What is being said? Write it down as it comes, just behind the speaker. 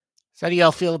So how do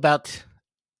y'all feel about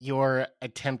your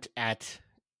attempt at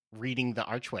reading the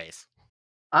archways?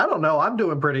 I don't know. I'm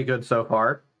doing pretty good so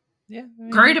far. Yeah.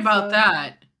 Great about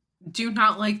that. Do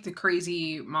not like the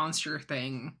crazy monster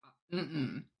thing.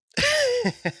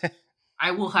 I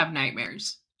will have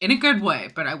nightmares. In a good way,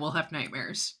 but I will have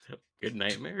nightmares. Good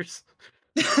nightmares?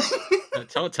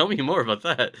 Tell me more about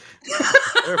that.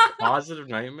 Are there positive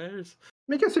nightmares?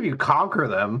 I guess if you conquer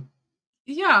them.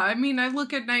 Yeah, I mean, I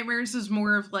look at nightmares as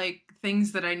more of like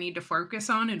things that I need to focus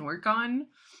on and work on.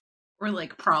 Or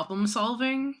like problem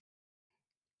solving.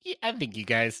 Yeah, I think you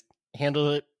guys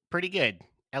handled it pretty good.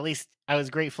 At least I was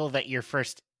grateful that your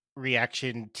first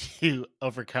reaction to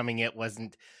overcoming it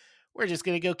wasn't, we're just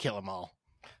going to go kill them all.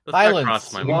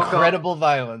 Violence. Incredible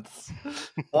violence.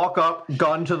 Walk up,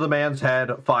 gun to the man's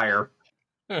head, fire.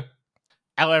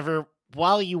 However,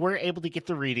 while you were able to get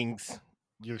the readings,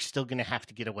 you're still going to have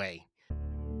to get away.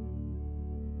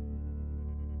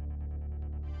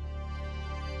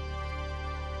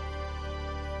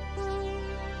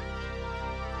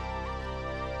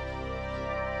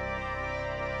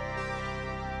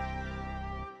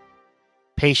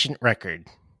 Patient record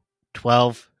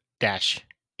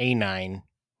 12-A9,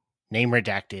 name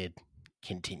redacted,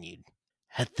 continued.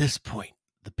 At this point,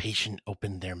 the patient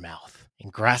opened their mouth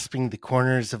and, grasping the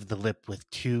corners of the lip with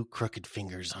two crooked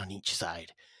fingers on each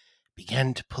side,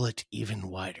 began to pull it even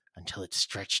wider until it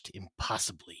stretched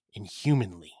impossibly,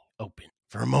 inhumanly open.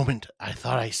 For a moment, I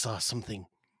thought I saw something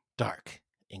dark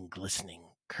and glistening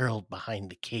curled behind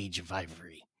the cage of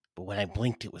ivory, but when I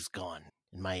blinked, it was gone,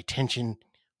 and my attention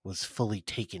was fully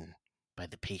taken by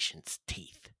the patient's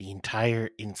teeth. The entire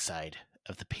inside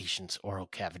of the patient's oral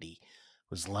cavity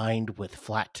was lined with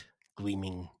flat,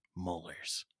 gleaming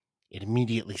molars. It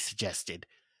immediately suggested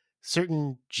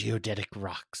certain geodetic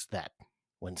rocks that,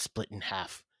 when split in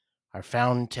half, are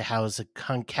found to house a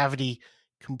concavity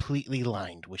completely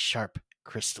lined with sharp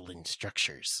crystalline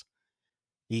structures.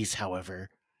 These, however,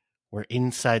 were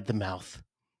inside the mouth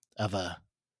of a,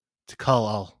 to call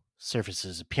all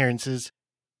surfaces appearances,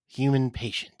 human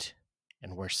patient,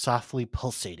 and were softly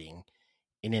pulsating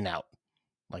in and out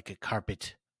like a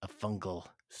carpet of fungal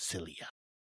cilia.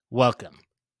 Welcome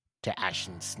to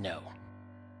Ashen Snow.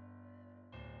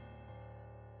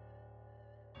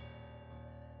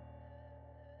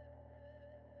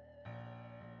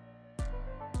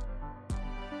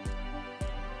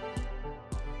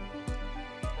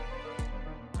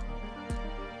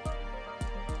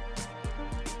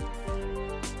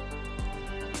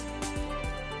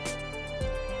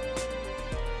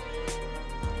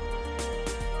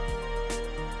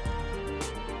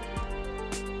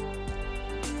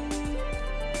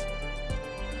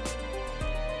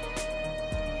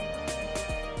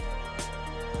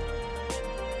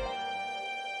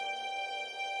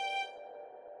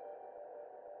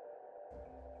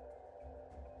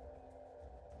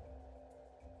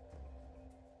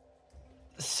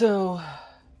 So,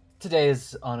 today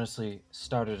has honestly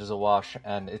started as a wash,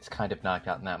 and it's kind of not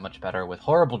gotten that much better with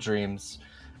horrible dreams,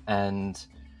 and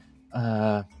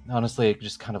honestly, it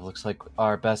just kind of looks like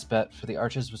our best bet for the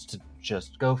arches was to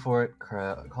just go for it,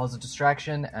 cause a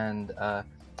distraction, and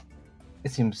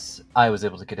it seems I was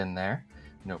able to get in there,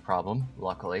 no problem,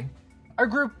 luckily. Our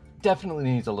group definitely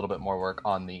needs a little bit more work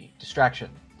on the distraction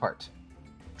part.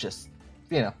 Just,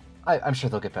 I'm sure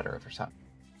they'll get better over time.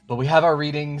 But we have our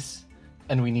readings,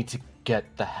 and we need to get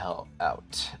the hell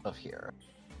out of here.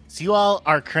 So you all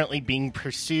are currently being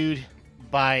pursued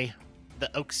by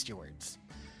the Oak Stewards.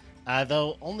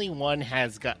 Though only one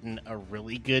has gotten a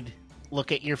really good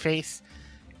look at your face,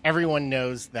 everyone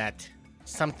knows that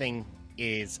something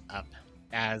is up,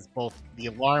 as both the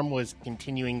alarm was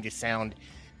continuing to sound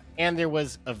and there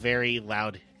was a very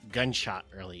loud gunshot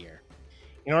earlier.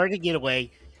 In order to get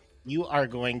away, you are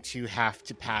going to have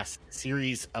to pass a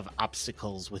series of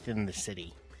obstacles within the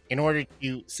city. In order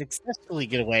to successfully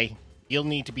get away, you'll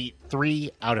need to beat 3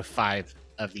 out of 5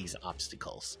 of these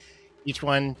obstacles. Each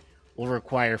one will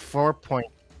require 4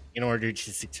 points in order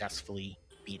to successfully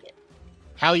beat it.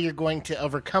 How you're going to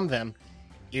overcome them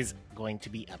is going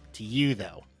to be up to you,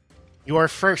 though. Your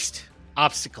first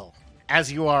obstacle,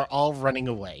 as you are all running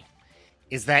away,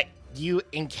 is that you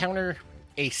encounter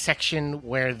a section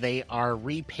where they are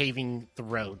repaving the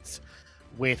roads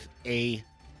with a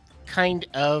kind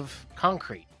of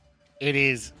concrete. It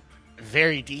is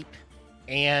very deep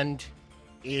and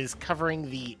is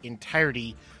covering the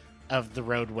entirety of the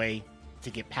roadway to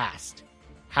get past.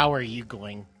 How are you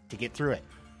going to get through it?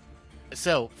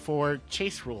 So, for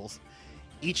chase rules,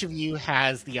 each of you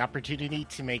has the opportunity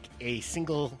to make a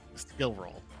single skill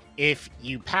roll. If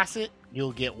you pass it,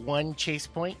 you'll get 1 chase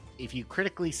point. If you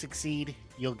critically succeed,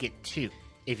 you'll get 2.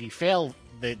 If you fail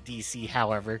the DC,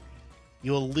 however,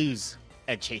 you will lose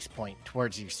a chase point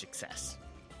towards your success.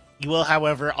 You will,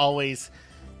 however, always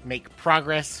make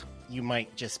progress. You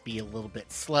might just be a little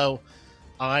bit slow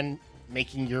on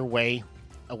making your way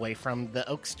away from the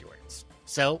Oak Stewards.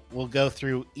 So we'll go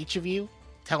through each of you,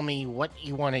 tell me what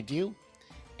you want to do,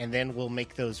 and then we'll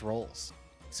make those rolls.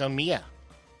 So Mia.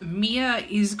 Mia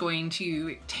is going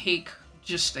to take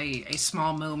just a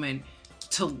small moment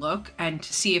to look and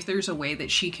to see if there's a way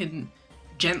that she can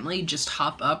gently just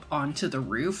hop up onto the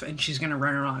roof, and she's going to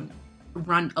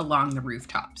run along the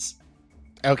rooftops.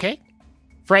 Okay.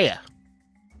 Freya,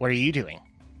 what are you doing?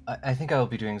 I think I will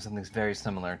be doing something very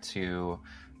similar to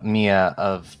Mia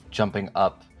of jumping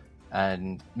up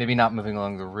and maybe not moving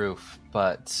along the roof,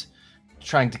 but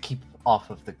trying to keep off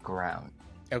of the ground.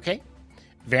 Okay.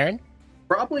 Varen?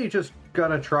 Probably just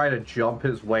gonna try to jump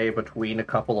his way between a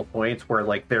couple of points where,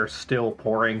 like, they're still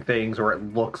pouring things or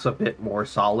it looks a bit more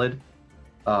solid,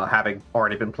 having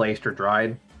already been placed or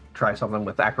dried. Try something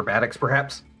with acrobatics,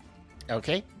 perhaps.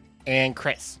 Okay. And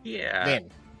Chris? Yeah.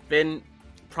 Vin,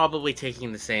 probably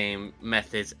taking the same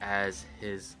methods as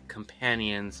his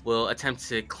companions, will attempt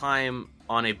to climb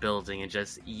on a building and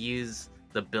just use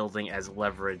the building as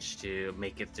leverage to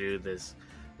make it through this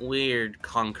weird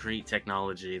concrete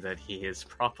technology that he is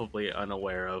probably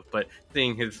unaware of, but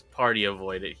seeing his party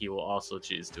avoid it, he will also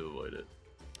choose to avoid it.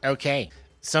 Okay.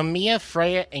 So Mia,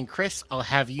 Freya, and Chris, I'll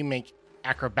have you make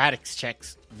acrobatics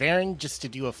checks. Varen, just to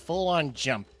do a full-on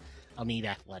jump, I'll need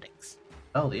athletics.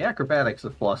 Oh, the acrobatics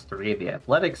is +3, the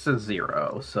athletics is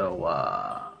 0,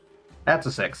 so, that's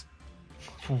a 6.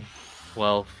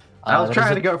 Well, I was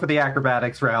trying to go for the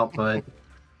acrobatics route, but...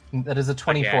 That is a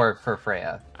 24 for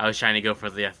Freya. I was trying to go for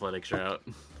the athletics route.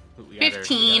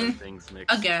 15. Things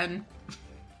mixed. Again.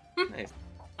 Nice.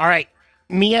 All right.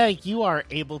 Mia, you are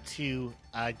able to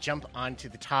jump onto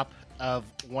the top of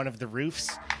one of the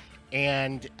roofs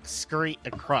and scurry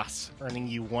across, earning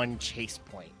you 1 chase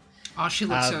point. Oh, she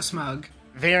looks so smug.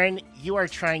 Varen, you are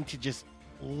trying to just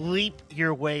leap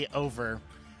your way over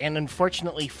and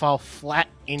unfortunately fall flat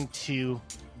into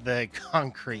the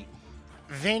concrete.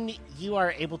 Then you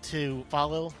are able to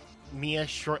follow Mia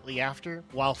shortly after,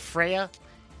 while Freya,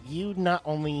 you not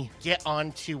only get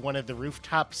onto one of the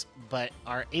rooftops, but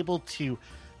are able to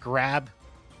grab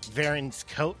Varen's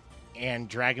coat and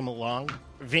drag him along.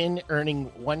 Vin earning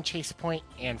 1 chase point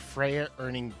and Freya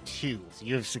earning 2. So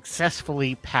you have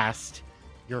successfully passed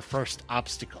your first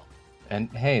obstacle. And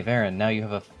hey, Varen, now you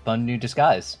have a fun new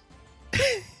disguise.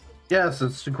 Yes,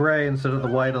 it's gray instead of the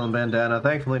white on the bandana.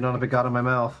 Thankfully, none of it got in my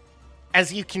mouth.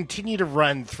 As you continue to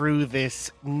run through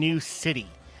this new city,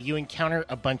 you encounter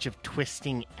a bunch of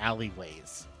twisting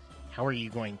alleyways. How are you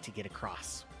going to get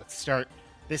across? Let's start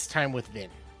this time with Vin.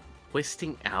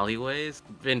 Twisting alleyways?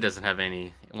 Vin doesn't have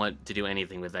want to do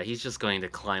anything with that. He's just going to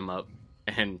climb up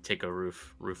and take a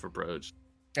roof approach.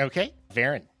 Okay,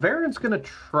 Varen. Varen's gonna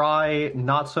try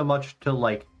not so much to,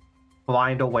 like,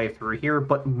 find a way through here,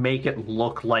 but make it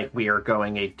look like we are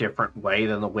going a different way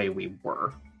than the way we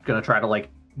were. Gonna try to, like,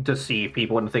 deceive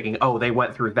people into thinking, oh, they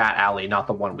went through that alley, not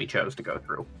the one we chose to go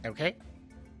through. Okay.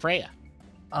 Freya.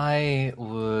 I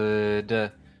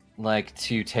would like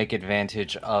to take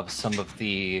advantage of some of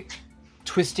the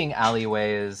twisting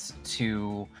alleyways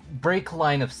to break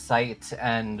line of sight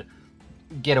and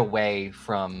get away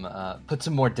from, put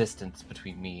some more distance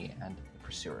between me and the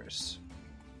pursuers.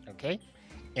 Okay.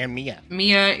 And Mia.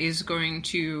 Mia is going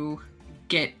to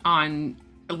get on,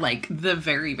 like, the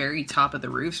very, very top of the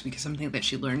roofs, because something that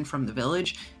she learned from the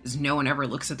village is no one ever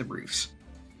looks at the roofs.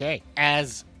 Okay.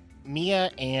 As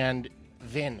Mia and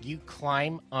Vin, you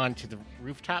climb onto the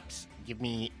rooftops. Give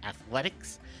me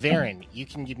athletics. Varen, you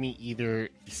can give me either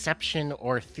deception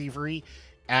or thievery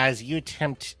as you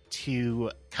attempt to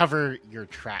cover your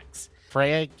tracks.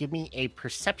 Freya, give me a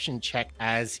perception check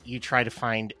as you try to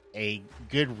find a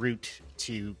good route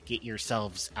to get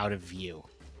yourselves out of view.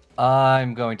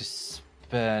 I'm going to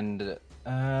spend...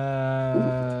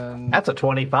 That's a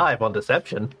 25 on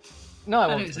deception. No, I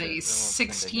That won't. is spend it. I a won't spend it,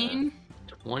 16.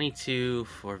 22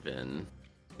 for Vin.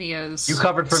 Mia's You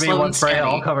covered for me slow once, and Freya.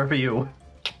 steady. I'll cover for you.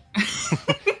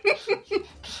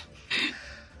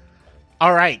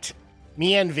 All right.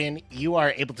 Mia and Vin, you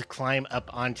are able to climb up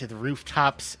onto the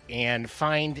rooftops and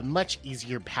find a much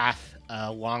easier path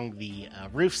along the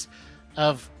roofs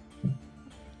of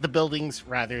the buildings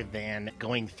rather than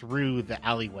going through the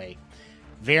alleyway.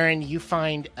 Varen, you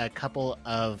find a couple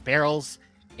of barrels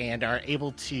and are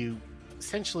able to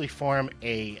essentially form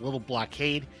a little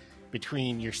blockade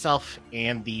between yourself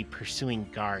and the pursuing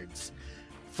guards.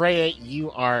 Freya,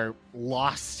 you are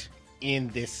lost in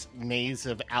this maze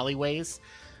of alleyways,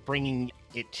 bringing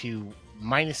it to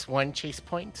 -1 chase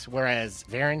points, whereas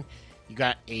Varen, you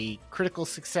got a critical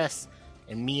success,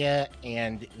 and Mia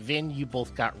and Vin, you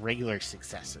both got regular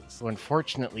successes. So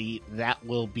unfortunately, that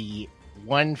will be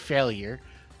 1 failure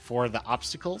for the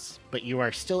obstacles, but you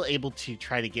are still able to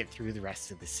try to get through the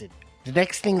rest of the city. The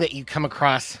next thing that you come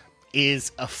across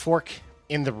is a fork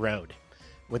in the road.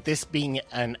 With this being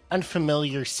an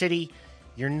unfamiliar city,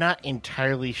 you're not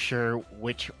entirely sure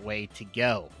which way to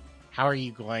go. How are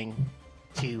you going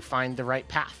to find the right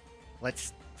path?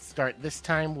 Let's start this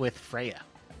time with Freya.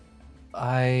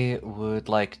 I would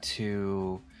like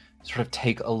to sort of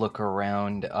take a look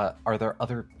around.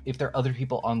 If there are other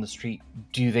people on the street,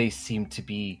 do they seem to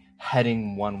be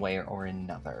heading one way or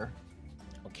another?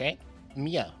 Okay.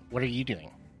 Mia, what are you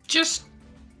doing? Just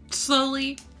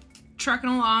slowly trucking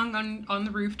along on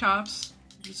the rooftops,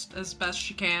 just as best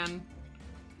she can.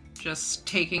 Just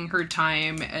taking her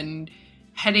time and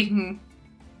heading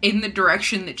in the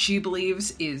direction that she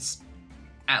believes is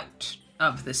out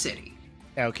of the city.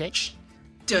 Okay. She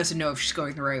doesn't know if she's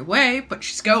going the right way, but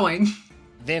she's going.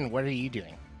 Then what are you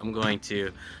doing? I'm going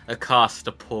to accost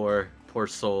a poor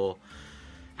soul.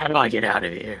 How do I get out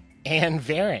of here? And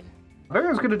Varen.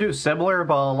 Varen's going to do similar,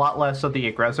 but a lot less of the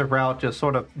aggressive route. Just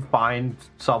sort of find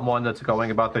someone that's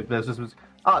going about the business.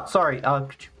 Sorry,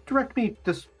 could you direct me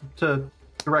this to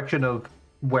direction of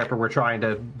wherever we're trying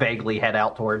to vaguely head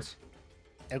out towards?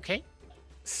 Okay.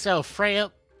 So,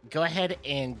 Freya, go ahead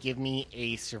and give me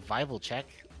a survival check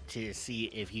to see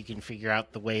if you can figure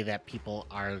out the way that people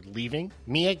are leaving.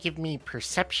 Mia, give me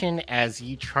perception as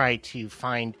you try to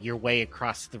find your way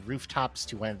across the rooftops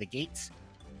to one of the gates.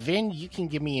 Vin, you can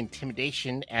give me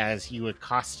intimidation as you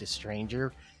accost a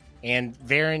stranger. And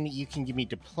Varen, you can give me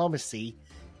diplomacy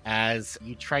as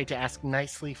you try to ask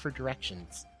nicely for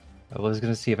directions. I was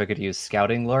going to see if I could use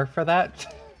scouting lore for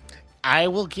that. I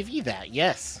will give you that,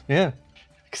 yes. Yeah,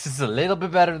 because it's a little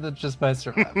bit better than just my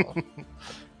survival.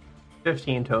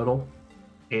 15 total.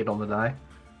 8 on the die.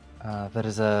 That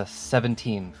is a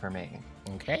 17 for me.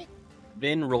 Okay.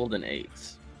 Vin rolled an 8.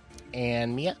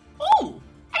 And Mia? Oh,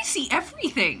 I see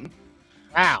everything.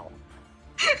 Wow.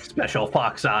 Special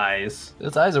fox eyes.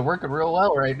 Those eyes are working real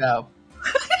well right now.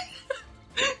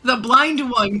 The blind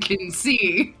one can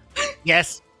see.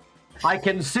 Yes. I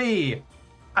can see.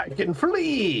 I can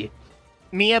flee.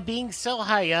 Mia, being so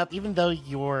high up, even though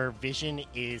your vision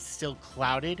is still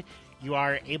clouded, you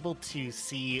are able to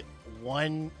see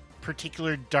one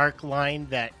particular dark line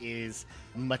that is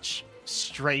much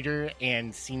straighter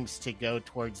and seems to go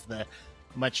towards the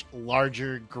much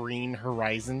larger green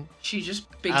horizon. She just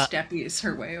big steppies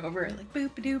her way over, like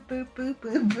boop a doop boop boop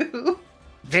boop boop.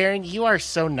 Varen, you are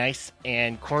so nice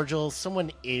and cordial.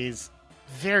 Someone is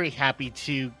very happy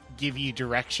to give you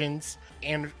directions.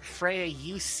 And Freya,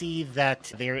 you see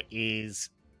that there is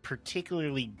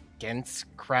particularly dense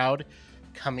crowd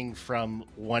coming from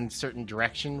one certain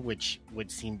direction, which would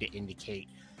seem to indicate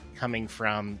coming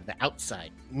from the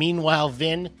outside. Meanwhile,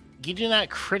 Vin, you do not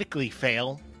critically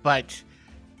fail, but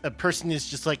a person is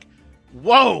just like,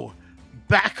 whoa,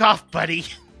 back off, buddy.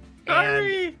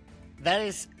 And that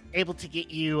is able to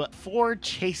get you 4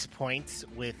 chase points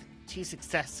with 2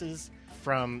 successes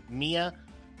from Mia,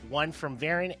 1 from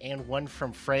Varen, and 1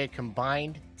 from Freya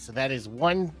combined. So that is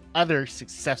 1 other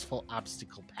successful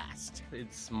obstacle passed.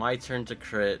 It's my turn to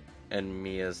crit and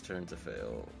Mia's turn to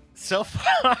fail. So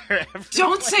far,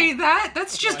 Don't say that.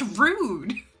 That's just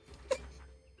rude.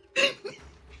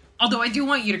 Although I do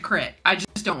want you to crit. I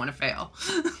just don't want to fail.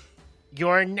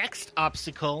 your next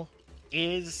obstacle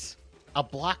is a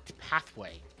blocked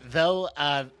pathway. Though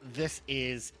this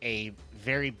is a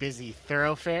very busy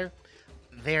thoroughfare,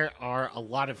 there are a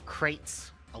lot of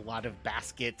crates, a lot of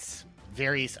baskets,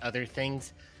 various other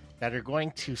things that are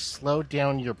going to slow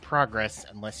down your progress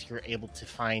unless you're able to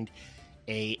find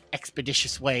a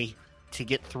expeditious way to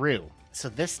get through. So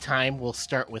this time we'll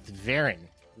start with Varen.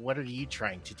 What are you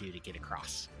trying to do to get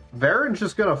across? Varen's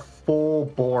just gonna full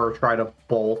bore try to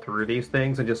bowl through these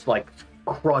things and just like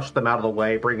crush them out of the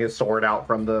way, bring his sword out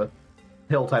from the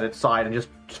hilt at its side, and just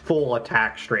full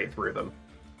attack straight through them.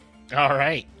 All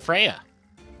right, Freya.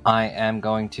 I am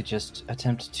going to just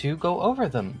attempt to go over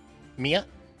them. Mia?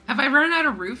 Have I run out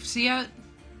of roofs yet?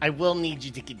 I will need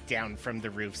you to get down from the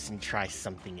roofs and try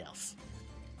something else.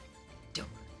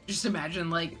 Just imagine,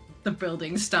 like, the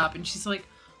buildings stop and she's like,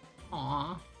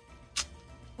 aw,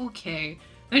 okay.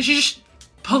 And she just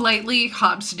politely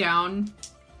hops down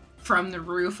from the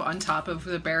roof on top of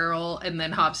the barrel and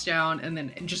then hops down and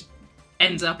then it just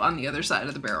ends up on the other side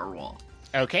of the barrel wall.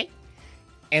 Okay.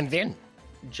 And then?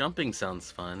 Jumping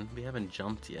sounds fun. We haven't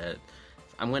jumped yet.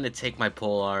 I'm going to take my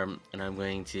pole arm and I'm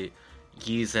going to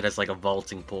use it as like a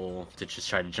vaulting pole to just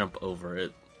try to jump over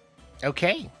it.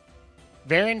 Okay.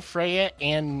 Varen, Freya,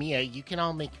 and Mia, you can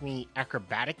all make me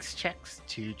acrobatics checks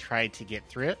to try to get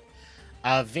through it.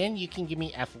 Vin, you can give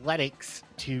me athletics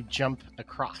to jump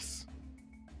across.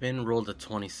 Finn rolled a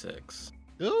 26.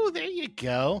 Ooh, there you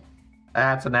go.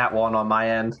 That's a nat 1 on my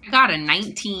end. I got a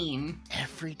 19.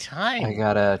 Every time. I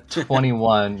got a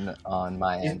 21 on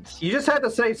my end. You just had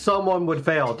to say someone would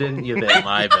fail, didn't you, Vin?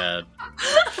 My bad.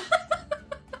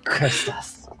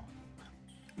 Christus.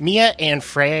 Mia and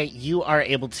Freya, you are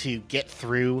able to get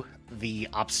through the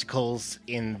obstacles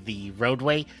in the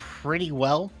roadway pretty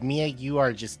well. Mia, you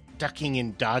are just ducking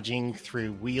and dodging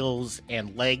through wheels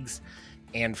and legs.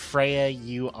 And Freya,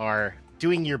 you are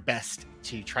doing your best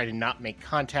to try to not make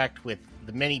contact with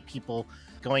the many people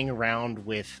going around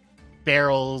with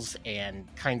barrels and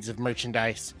kinds of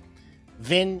merchandise.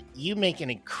 Vin, you make an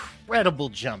incredible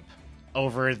jump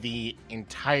over the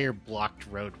entire blocked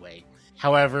roadway.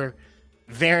 However,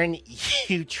 Varen,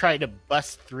 you try to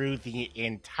bust through the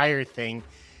entire thing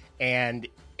and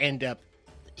end up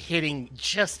hitting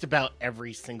just about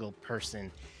every single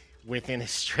person within a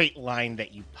straight line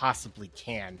that you possibly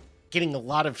can, getting a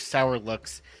lot of sour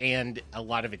looks and a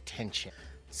lot of attention.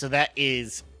 So that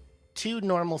is 2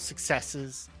 normal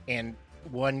successes and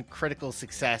 1 critical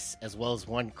success, as well as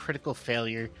 1 critical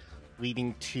failure,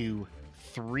 leading to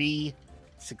 3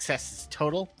 successes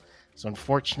total. So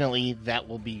unfortunately, that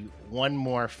will be 1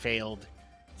 more failed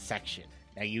section.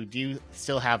 Now you do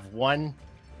still have 1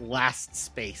 last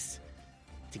space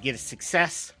to get a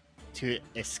success to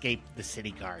escape the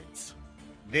city guards.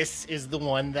 This is the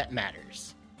one that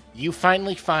matters. You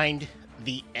finally find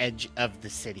the edge of the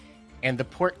city, and the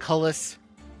portcullis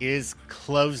is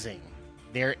closing.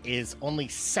 There is only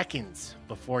seconds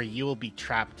before you will be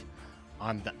trapped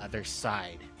on the other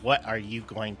side. What are you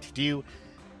going to do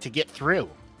to get through?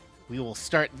 We will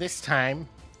start this time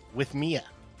with Mia.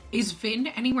 Is Vin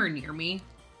anywhere near me?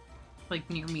 Like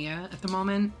near Mia at the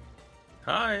moment?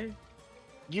 Hi.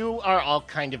 You are all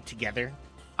kind of together.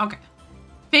 Okay.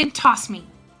 Vin, toss me.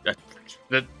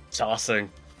 The tossing.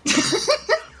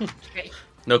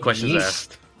 No questions Yeesh.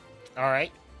 asked. All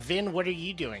right. Vin, what are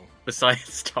you doing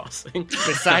Besides tossing.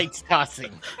 besides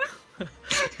tossing?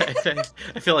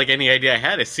 I feel like any idea I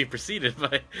had is superseded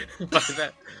by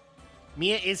that.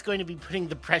 Mia is going to be putting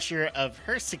the pressure of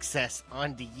her success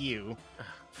onto you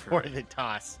for the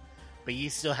toss, but you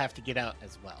still have to get out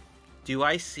as well. Do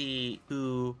I see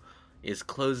who is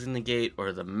closing the gate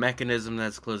or the mechanism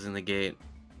that's closing the gate?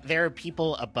 There are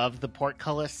people above the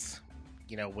portcullis,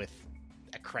 with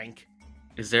a crank.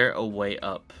 Is there a way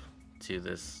up to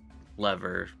this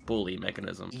lever pulley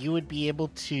mechanism? You would be able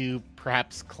to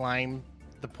perhaps climb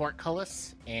the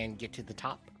portcullis and get to the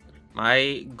top.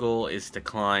 My goal is to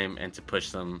climb and to push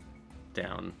them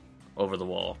down over the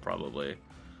wall, probably.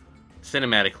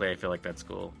 Cinematically, I feel like that's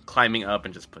cool. Climbing up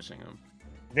and just pushing them.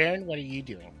 Varen, what are you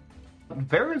doing?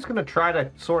 Varen's going to try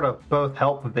to sort of both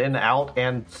help Vin out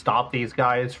and stop these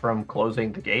guys from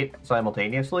closing the gate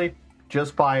simultaneously,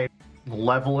 just by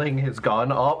leveling his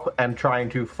gun up and trying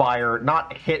to fire,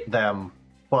 not hit them,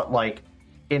 but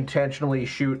intentionally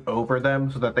shoot over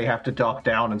them so that they have to duck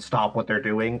down and stop what they're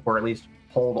doing, or at least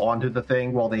hold onto the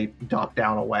thing while they duck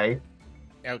down away.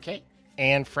 Okay.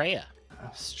 And Freya. I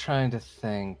was trying to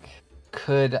think.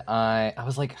 Could I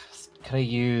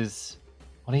use...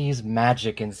 I want to use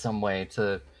magic in some way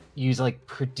to use,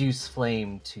 produce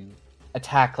flame to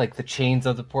attack, the chains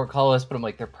of the portcullis, but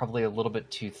I'm they're probably a little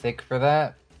bit too thick for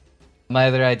that. My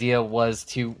other idea was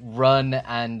to run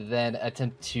and then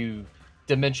attempt to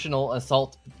dimensional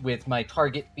assault with my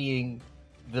target being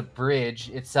the bridge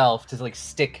itself to,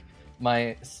 stick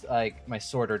my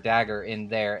sword or dagger in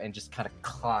there and just kind of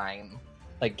climb.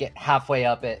 Get halfway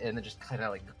up it and then just kind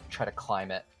of, try to climb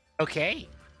it. Okay.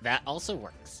 That also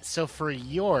works. So for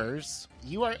yours,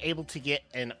 you are able to get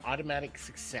an automatic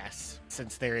success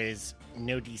since there is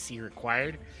no DC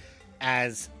required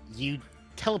as you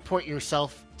teleport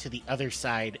yourself to the other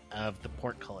side of the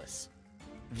portcullis.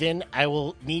 Then I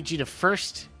will need you to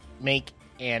first make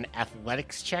an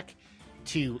athletics check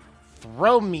to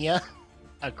throw Mia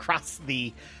across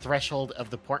the threshold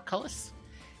of the portcullis.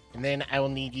 And then I will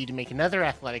need you to make another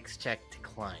athletics check to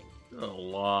climb. A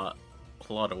lot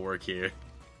of work here.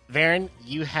 Varen,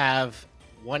 you have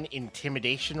 1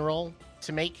 intimidation roll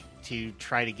to make to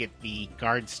try to get the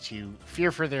guards to fear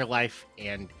for their life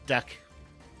and duck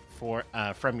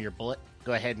from your bullet.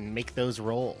 Go ahead and make those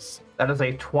rolls. That is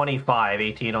a 25,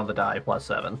 18 on the die, plus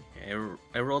 7.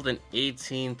 I rolled an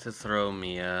 18 to throw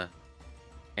Mia,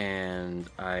 and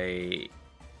I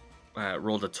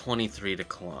rolled a 23 to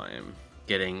climb,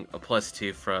 getting a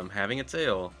 +2 from having a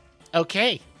tail.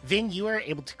 Okay, then you are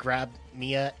able to grab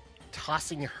Mia,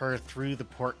 tossing her through the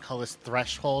portcullis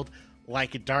threshold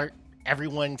like a dart.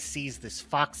 Everyone sees this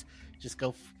fox just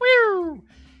go whew!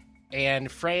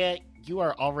 And Freya, you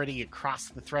are already across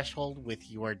the threshold with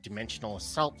your dimensional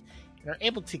assault and are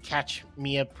able to catch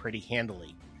Mia pretty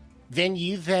handily. Then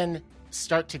you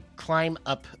start to climb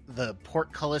up the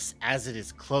portcullis as it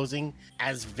is closing,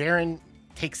 as Varen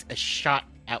takes a shot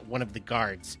at one of the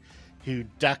guards, who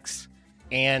ducks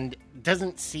and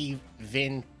doesn't see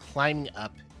Vin climbing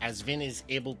up, as Vin is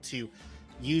able to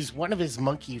use one of his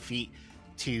monkey feet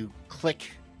to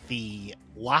click the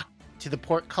lock to the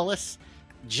portcullis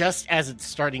just as it's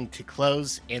starting to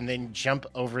close, and then jump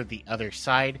over the other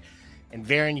side. And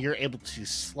Varen, you're able to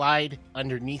slide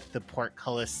underneath the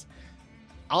portcullis,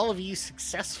 all of you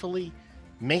successfully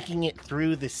making it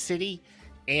through the city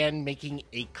and making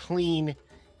a clean,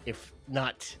 if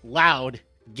not loud,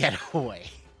 getaway.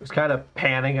 He's kind of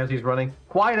panning as he's running.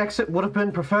 Quiet exit would have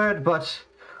been preferred, but,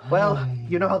 well,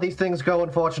 you know how these things go,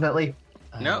 unfortunately.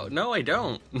 No, I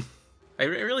don't. I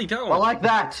really don't. Well, like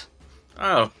that.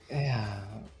 Oh. Yeah.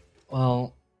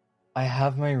 Well, I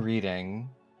have my reading,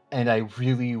 and I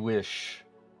really wish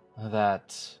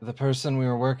that the person we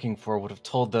were working for would have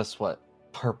told us what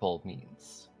purple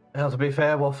means. Well, to be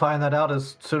fair, we'll find that out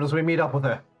as soon as we meet up with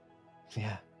her.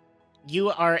 Yeah. You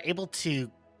are able to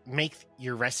make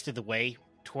your rest of the way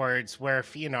towards where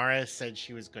Fionara said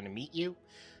she was going to meet you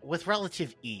with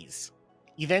relative ease.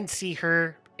 You then see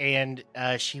her, and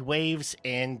she waves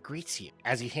and greets you.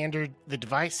 As you hand her the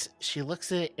device, she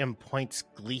looks at it and points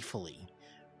gleefully,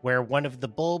 where one of the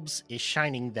bulbs is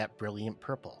shining that brilliant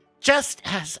purple. Just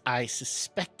as I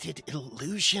suspected,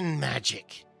 illusion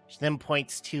magic. She then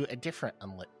points to a different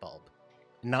unlit bulb.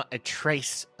 Not a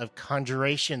trace of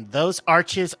conjuration. Those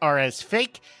arches are as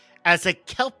fake as a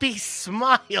Kelpie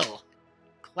smile.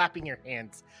 Clapping her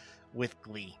hands with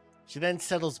glee. She then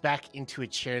settles back into a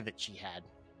chair that she had.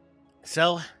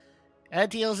 So, a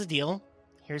deal's a deal.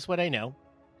 Here's what I know.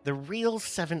 The real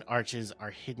 7 arches are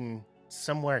hidden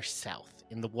somewhere south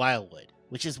in the Wildwood,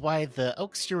 which is why the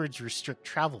Oak Stewards restrict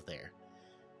travel there.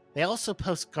 They also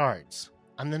post guards.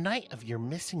 On the night of your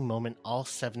missing moment, all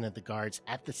 7 of the guards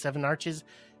at the 7 arches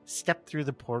stepped through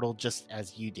the portal just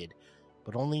as you did,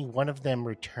 but only one of them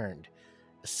returned,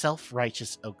 a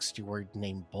self-righteous Oak Steward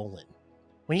named Bolin.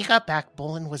 When you got back,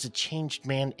 Bolin was a changed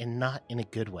man, and not in a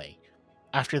good way.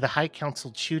 After the High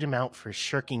Council chewed him out for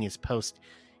shirking his post,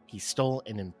 he stole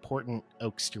an important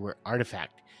Oak Steward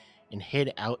artifact and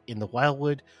hid out in the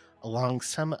Wildwood along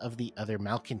some of the other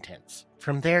malcontents.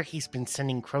 From there, he's been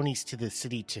sending cronies to the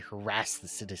city to harass the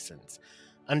citizens,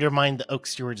 undermine the Oak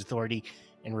Steward's authority,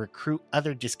 and recruit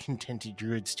other discontented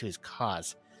druids to his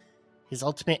cause. His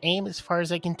ultimate aim, as far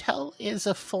as I can tell, is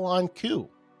a full-on coup.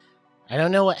 I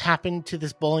don't know what happened to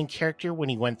this Bolin character when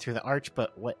he went through the arch,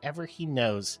 but whatever he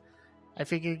knows, I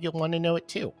figure you'll want to know it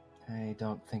too. I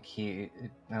don't think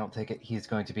he's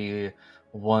going to be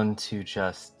one to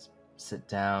just sit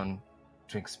down,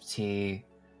 drink some tea,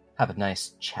 have a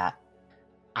nice chat.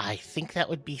 I think that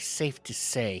would be safe to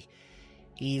say.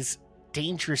 He's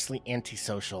dangerously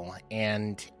antisocial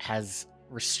and has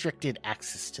restricted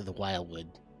access to the Wildwood.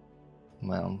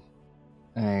 Well,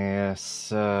 I guess,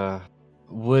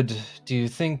 do you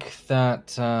think that,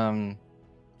 7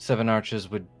 Arches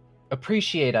would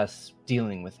appreciate us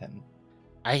dealing with him?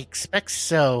 I expect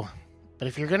so, but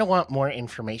if you're going to want more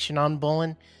information on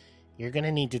Bolin, you're going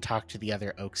to need to talk to the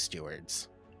other Oak Stewards.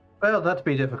 Well, that'd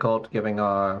be difficult, given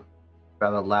our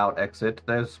rather loud exit.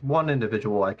 There's one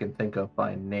individual I can think of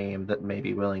by name that may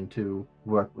be willing to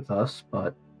work with us,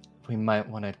 but... We might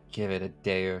want to give it a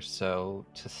day or so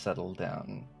to settle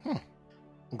down.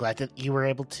 I'm glad that you were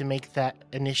able to make that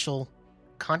initial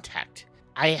contact.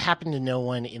 I happen to know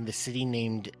one in the city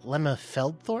named Lemma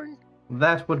Feldthorn.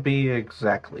 That would be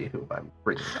exactly who I'm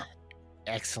bringing up.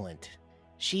 Excellent.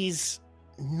 She's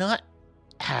not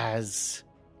as,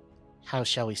 how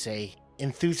shall we say,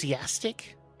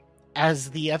 enthusiastic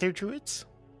as the other druids.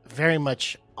 Very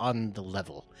much on the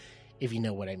level, if you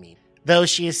know what I mean. Though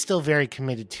she is still very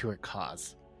committed to her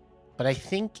cause. But I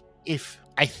think if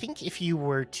you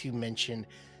were to mention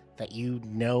that you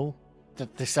know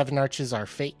that the 7 Arches are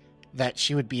fake, that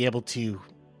she would be able to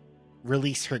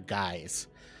release her guise.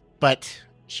 But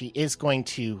she is going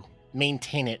to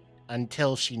maintain it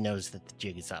until she knows that the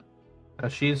jig is up.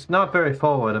 She's not very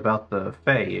forward about the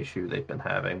Fae issue they've been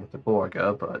having with the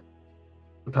Borga, but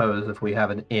I suppose if we have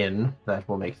an inn, that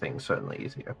will make things certainly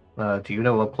easier. Do you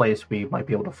know a place we might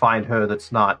be able to find her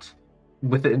that's not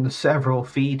within several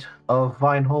feet of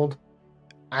Vinehold?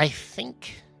 I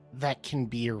think that can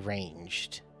be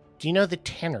arranged. Do you know the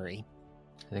tannery?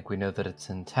 I think we know that it's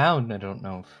in town. I don't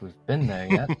know if we've been there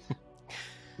yet.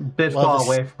 Bit Well, far this-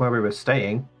 away from where we were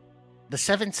staying. The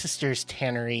Seven Sisters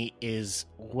Tannery is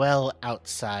well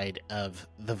outside of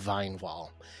the Vine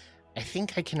Wall. I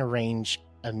think I can arrange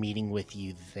a meeting with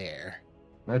you there.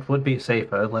 It would be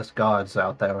safer, less guards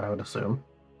out there, I would assume.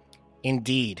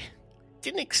 Indeed.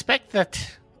 Didn't expect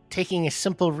that taking a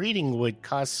simple reading would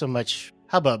cause so much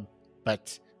hubbub,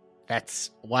 but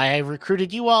that's why I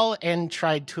recruited you all and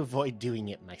tried to avoid doing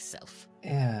it myself.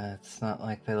 Yeah, it's not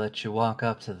like they let you walk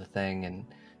up to the thing and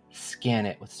scan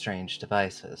it with strange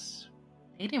devices.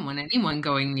 They didn't want anyone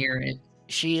going near it.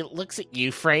 She looks at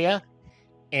you, Freya,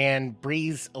 and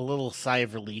breathes a little sigh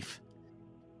of relief.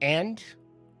 And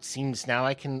seems now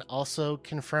I can also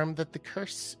confirm that the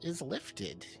curse is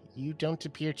lifted. You don't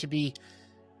appear to be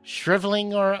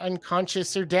shriveling or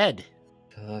unconscious or dead.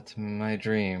 But my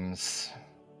dreams.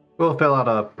 We'll fill out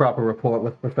a proper report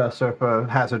with Professor for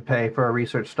hazard pay for a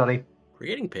research study. We're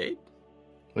getting paid?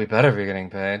 We better be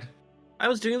getting paid. I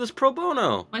was doing this pro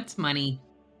bono. What's money?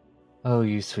 Oh,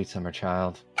 you sweet summer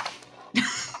child.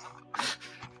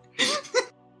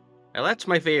 I left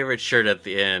my favorite shirt at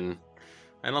the inn.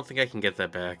 I don't think I can get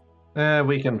that back.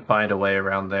 We can find a way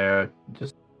around there.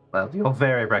 You're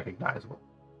very recognizable.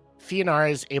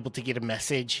 Fionara is able to get a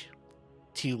message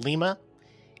to Lima,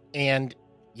 and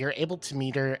you're able to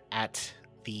meet her at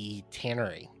the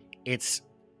tannery. It's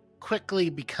quickly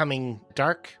becoming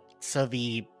dark, so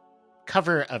the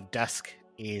cover of dusk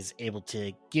is able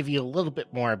to give you a little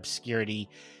bit more obscurity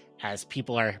as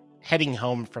people are heading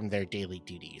home from their daily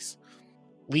duties.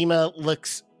 Lima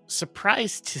looks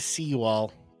surprised to see you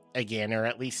all again, or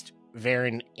at least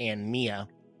Varen and Mia,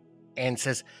 and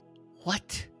says,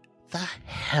 "What the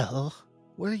hell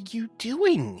were you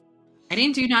doing?" I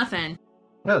didn't do nothing.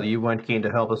 Well, you weren't keen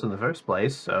to help us in the first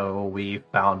place, so we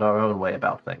found our own way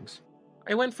about things.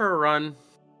 I went for a run.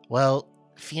 Well,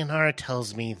 Fionara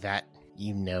tells me that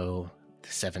you know the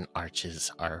Seven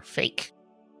Arches are fake.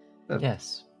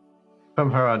 Yes.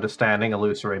 From her understanding,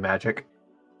 illusory magic.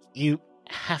 You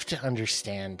have to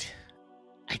understand,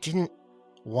 I didn't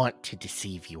want to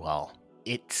deceive you all.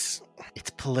 It's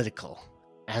political,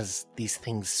 as these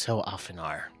things so often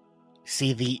are.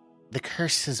 See, the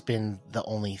curse has been the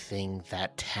only thing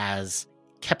that has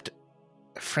kept,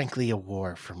 frankly, a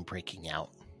war from breaking out.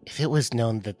 If it was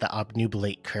known that the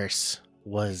Obnubilate curse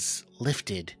was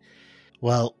lifted,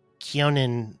 well,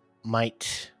 Kionin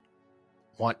might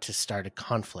want to start a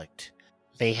conflict.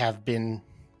 They have been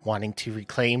wanting to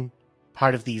reclaim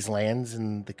part of these lands,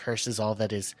 and the curse is all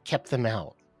that has kept them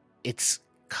out. It's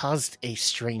caused a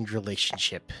strained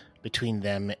relationship between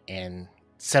them and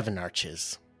Seven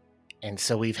Arches. And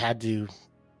so we've had to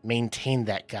maintain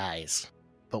that guise.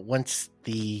 But once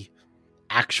the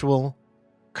actual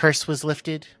curse was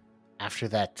lifted, after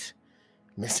that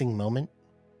missing moment,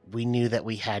 we knew that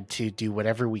we had to do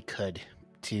whatever we could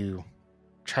to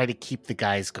try to keep the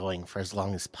guys going for as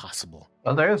long as possible.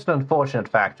 Well, there is an unfortunate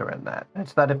factor in that.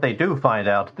 It's that if they do find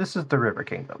out this is the River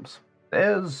Kingdoms,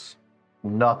 there's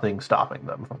nothing stopping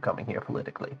them from coming here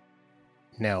politically.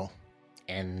 No.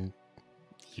 And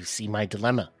you see my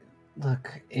dilemma.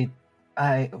 Look, we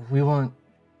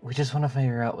just want to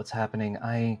figure out what's happening.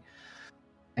 I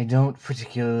don't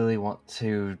particularly want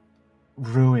to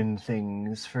ruin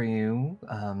things for you.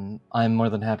 I'm more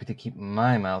than happy to keep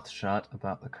my mouth shut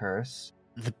about the curse.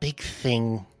 The big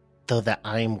thing, though, that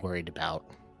I'm worried about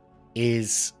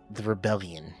is the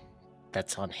rebellion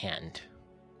that's on hand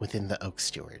within the Oak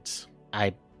Stewards.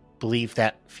 I believe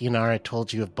that Fionara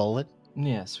told you of Bolin.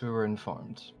 Yes, we were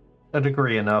informed. A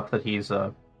degree enough that he's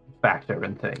a factor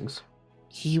in things.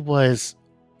 He was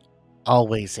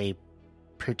always a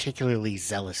particularly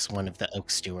zealous one of the Oak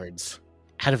Stewards.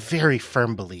 Had a very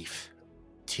firm belief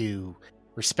to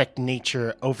respect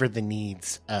nature over the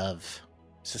needs of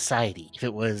society. If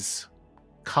it was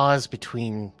cause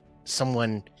between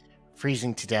someone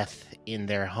freezing to death in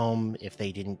their home if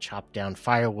they didn't chop down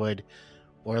firewood,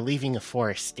 or leaving a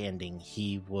forest standing,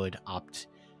 he would opt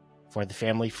for the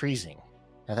family freezing.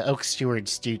 Now, the Oak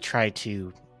Stewards do try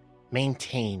to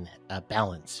maintain a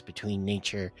balance between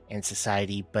nature and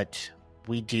society, but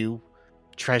we do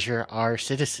treasure our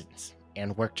citizens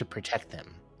and work to protect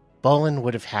them. Bolin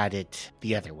would have had it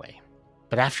the other way.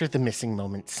 But after the missing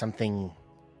moment, something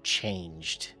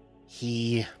changed.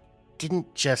 He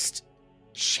didn't just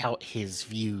shout his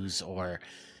views or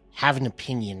have an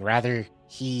opinion. Rather,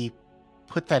 he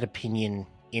put that opinion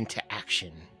into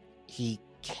action. He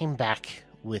came back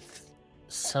with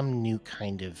some new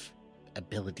kind of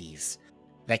abilities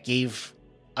that gave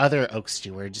other Oak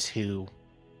Stewards who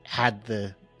had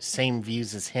the same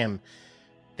views as him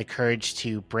the courage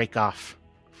to break off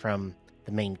from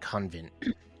the main convent.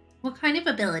 What kind of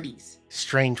abilities?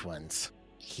 Strange ones.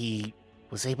 He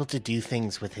was able to do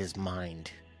things with his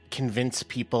mind. Convince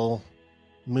people,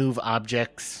 move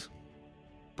objects,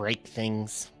 break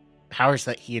things. Powers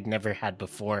that he had never had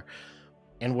before,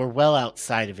 and were well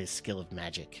outside of his skill of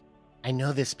magic. I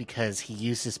know this because he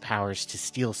used his powers to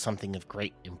steal something of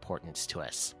great importance to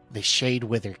us. The Shade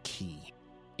Wither Key.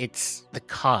 It's the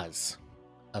cause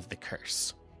of the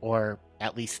curse, or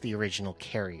at least the original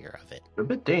carrier of it. A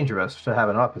bit dangerous to have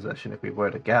in our possession if we were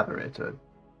to gather it,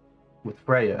 with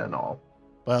Freya and all.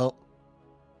 Well,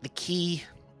 the key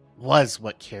was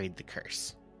what carried the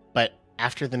curse, but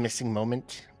after the missing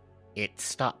moment, it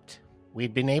stopped.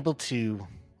 We'd been able to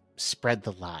spread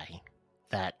the lie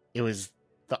that it was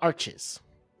the arches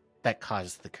that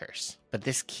caused the curse. But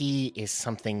this key is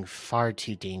something far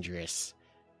too dangerous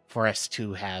for us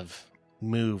to have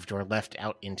moved or left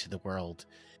out into the world,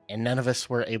 and none of us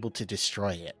were able to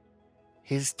destroy it.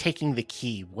 His taking the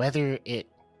key, whether it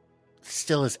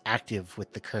still is active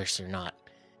with the curse or not,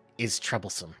 is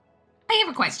troublesome. I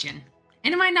have a question,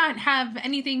 and it might not have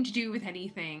anything to do with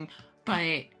anything,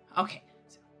 but okay.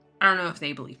 So, I don't know if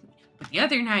they believe me, but the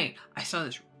other night I saw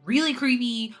this really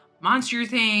creepy monster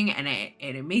thing, and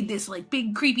it made this like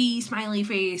big creepy smiley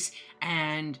face,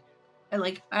 and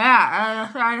like I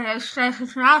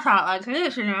thought like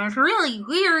this, and it was really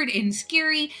weird and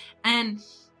scary, and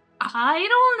I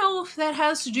don't know if that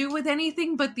has to do with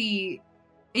anything, but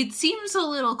it seems a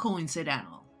little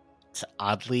coincidental. It's an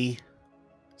oddly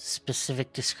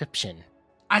specific description.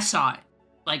 I saw it,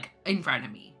 like, in front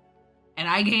of me, and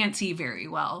I can't see very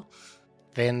well.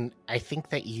 Then I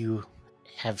think that you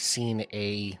have seen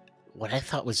what I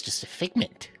thought was just a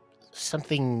figment,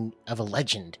 something of a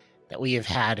legend that we have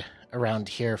had around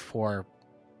here for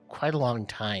quite a long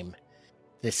time.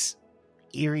 This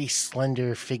eerie,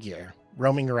 slender figure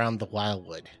roaming around the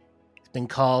wildwood. It's been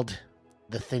called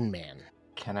the Thin Man.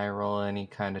 Can I roll any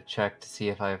kind of check to see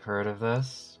if I've heard of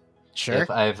this? Sure. If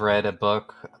I've read a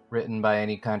book written by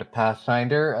any kind of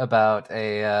Pathfinder about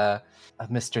a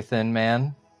Mr. Thin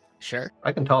Man? Sure.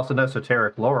 I can toss an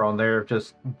esoteric lore on there,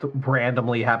 just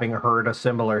randomly having heard a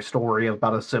similar story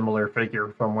about a similar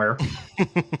figure somewhere.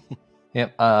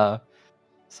 Yep,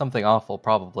 something awful,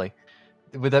 probably.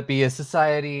 Would that be a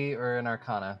society or an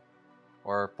arcana?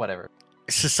 Or whatever?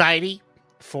 Society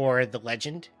for the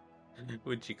legend.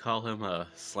 Would you call him a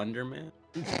Slender Man?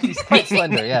 He's quite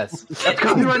slender, yes. That's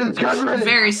copyrighted, it's copyrighted!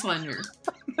 Very slender.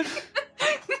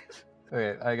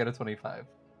 Okay, I got a 25.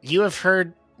 You have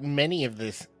heard many of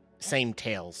the same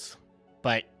tales,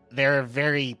 but there are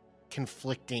very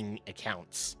conflicting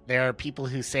accounts. There are people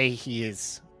who say he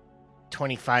is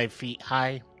 25 feet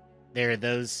high. There are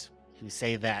those who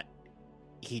say that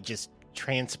he just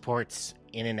transports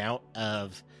in and out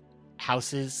of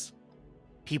houses.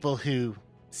 People who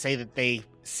say that they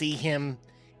see him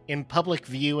in public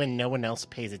view and no one else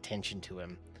pays attention to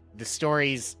him. The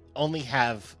stories only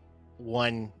have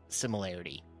one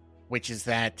similarity, which is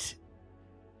that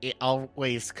it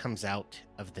always comes out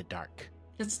of the dark.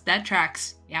 That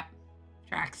tracks. Yep.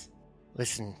 Tracks.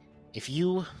 Listen, if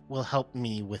you will help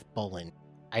me with Bolin,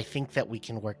 I think that we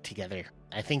can work together.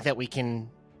 I think that we can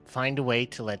find a way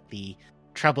to let the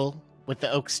trouble with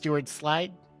the Oak Steward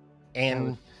slide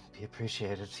and Be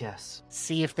appreciated, yes.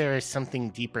 see if there is something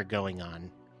deeper going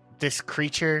on. This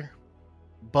creature,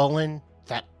 Bolin,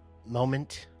 that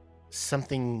moment,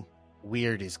 something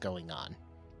weird is going on.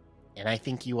 And I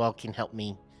think you all can help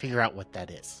me figure out what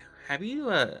that is. Have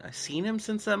you seen him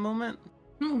since that moment?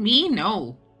 Oh, me?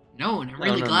 No. No, and I'm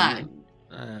really glad.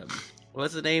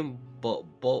 What's the name?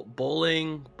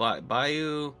 Bowling?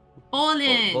 Bayou?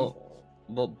 Olin!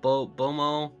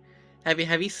 Bomo? Have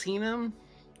you seen him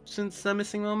since the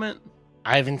missing moment?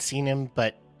 I haven't seen him,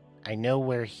 but I know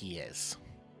where he is.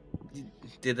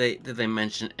 Did they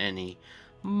mention any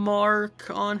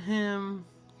mark on him?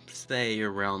 Say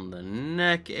around the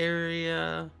neck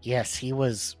area? Yes, he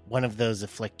was one of those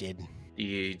afflicted. Do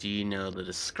you know the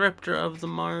descriptor of the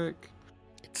mark?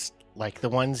 It's like the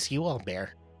ones you all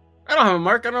bear. I don't have a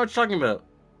mark. I don't know what you're talking about.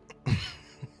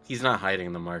 He's not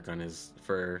hiding the mark on his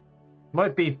fur.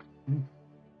 Might be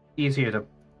easier to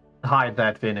hide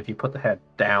that, Vin, if you put the head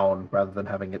down rather than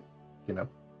having it,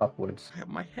 upwards.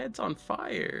 My head's on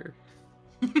fire.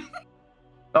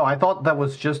 Oh, I thought that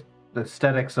was just the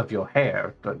aesthetics of your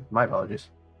hair, but my apologies.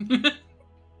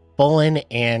 Bolin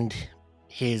and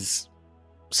his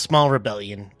small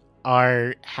rebellion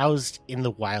are housed in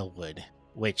the Wildwood,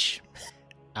 which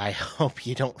I hope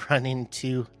you don't run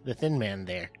into the Thin Man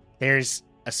there. There's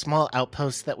a small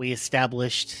outpost that we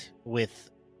established with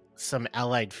some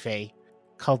allied fae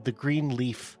called the Green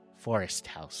Leaf Forest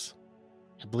House.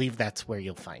 I believe that's where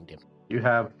you'll find him. You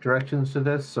have directions to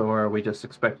this, or are we just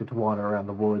expected to wander around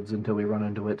the woods until we run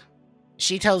into it?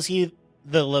 She tells you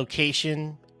the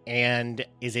location and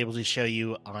is able to show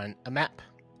you on a map.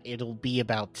 It'll be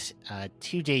about a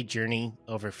 2-day journey,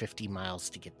 over 50 miles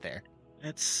to get there.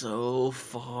 That's so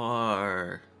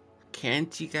far.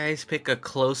 Can't you guys pick a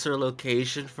closer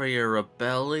location for your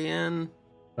rebellion?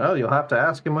 Well, you'll have to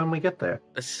ask him when we get there.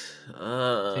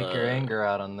 Take your anger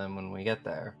out on them when we get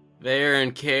there.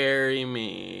 Varen, carry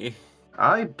me.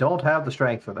 I don't have the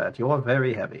strength for that. You're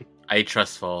very heavy. I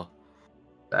trustful.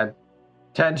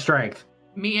 10 strength.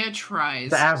 Mia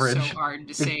tries The average. so hard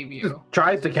to save you.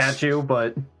 Tries to catch you,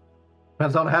 but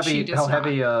depends on She does how not.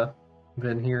 heavy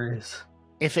Vin here is.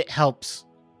 If it helps,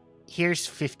 here's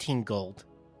 15 gold,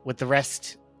 with the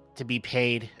rest to be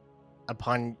paid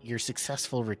upon your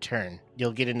successful return.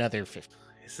 You'll get another 50.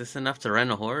 Is this enough to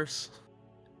rent a horse?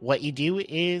 What you do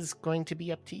is going to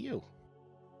be up to you.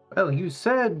 Well, you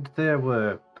said there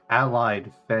were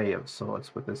allied fae of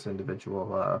sorts with this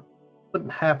individual.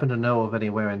 Wouldn't happen to know of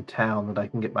anywhere in town that I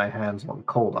can get my hands on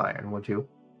cold iron, would you?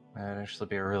 That'd actually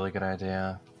be a really good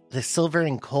idea. The Silver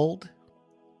and Cold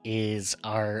is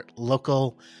our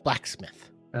local blacksmith.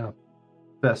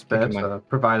 Best Thank bet, you,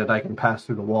 provided I can pass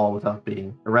through the wall without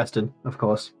being arrested, of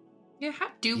course. Yeah, how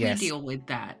do Yes. we deal with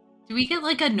that? Do we get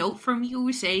like a note from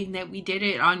you saying that we did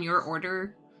it on your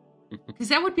order? Because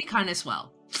that would be kind of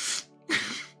swell.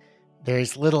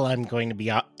 There's little I'm going to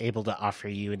be able to offer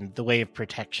you in the way of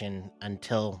protection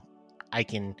until I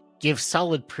can give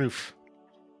solid proof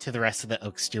to the rest of the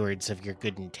Oak Stewards of your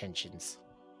good intentions.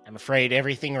 I'm afraid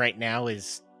everything right now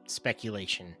is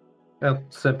speculation. Well,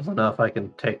 simple enough. I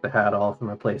can take the hat off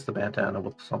and replace the bandana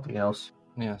with something else.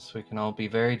 Yes, we can all be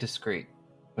very discreet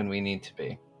when we need to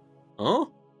be.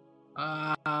 Oh?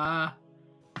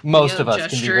 Most Mia of us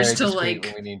can be very gestures to, discreet like,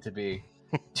 when we need to be.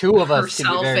 Two of us can be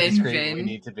herself very and discreet when we Vin.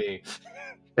 need to be.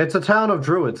 It's a town of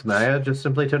druids, Maya. Just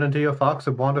simply turn into your fox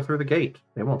and wander through the gate.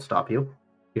 They won't stop you.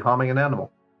 You're harming an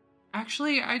animal.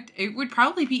 Actually, it would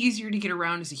probably be easier to get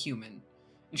around as a human.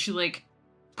 And she like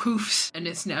poofs, and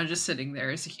it's now just sitting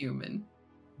there as a human.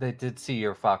 They did see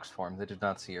your fox form. They did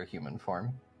not see your human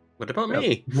form. What about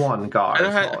me? One guard.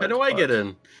 How do I get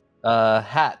in?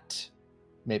 Hat,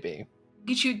 maybe.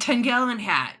 Get you a 10-gallon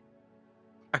hat.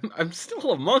 I'm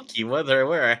still a monkey, whether I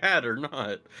wear a hat or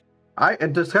not.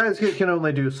 And disguise can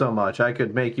only do so much. I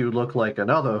could make you look like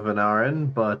another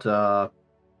Venarin, but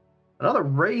another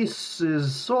race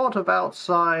is sort of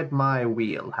outside my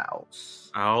wheelhouse.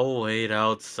 I'll wait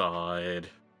outside.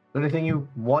 Anything you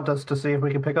want us to see if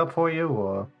we can pick up for you,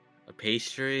 or? A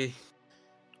pastry?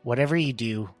 Whatever you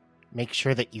do, make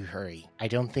sure that you hurry. I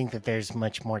don't think that there's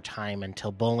much more time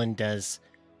until Bolin does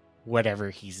whatever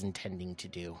he's intending to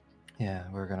do. Yeah,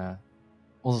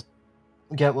 we'll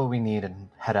get what we need and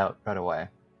head out right away.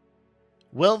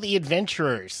 Will the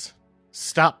adventurers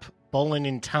stop Bolin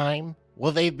in time?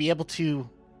 Will they be able to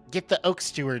get the Oak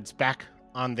Stewards back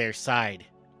on their side?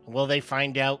 Will they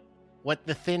find out what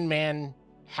the Thin Man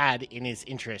had in his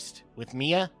interest with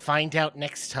Mia? Find out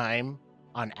next time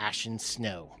on Ashen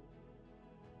Snow.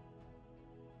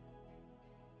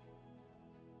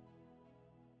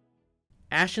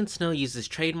 Ashen Snow uses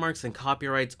trademarks and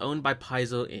copyrights owned by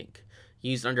Paizo Inc.,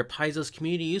 used under Paizo's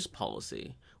community use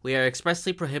policy. We are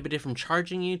expressly prohibited from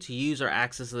charging you to use or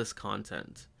access this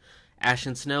content.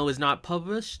 Ashen Snow is not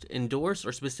published, endorsed,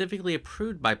 or specifically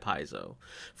approved by Paizo.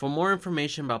 For more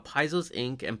information about Paizo's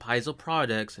Inc. and Paizo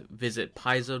products, visit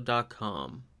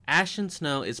paizo.com. Ashen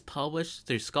Snow is published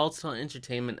through Skullstone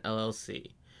Entertainment LLC.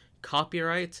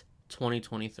 Copyright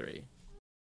 2023.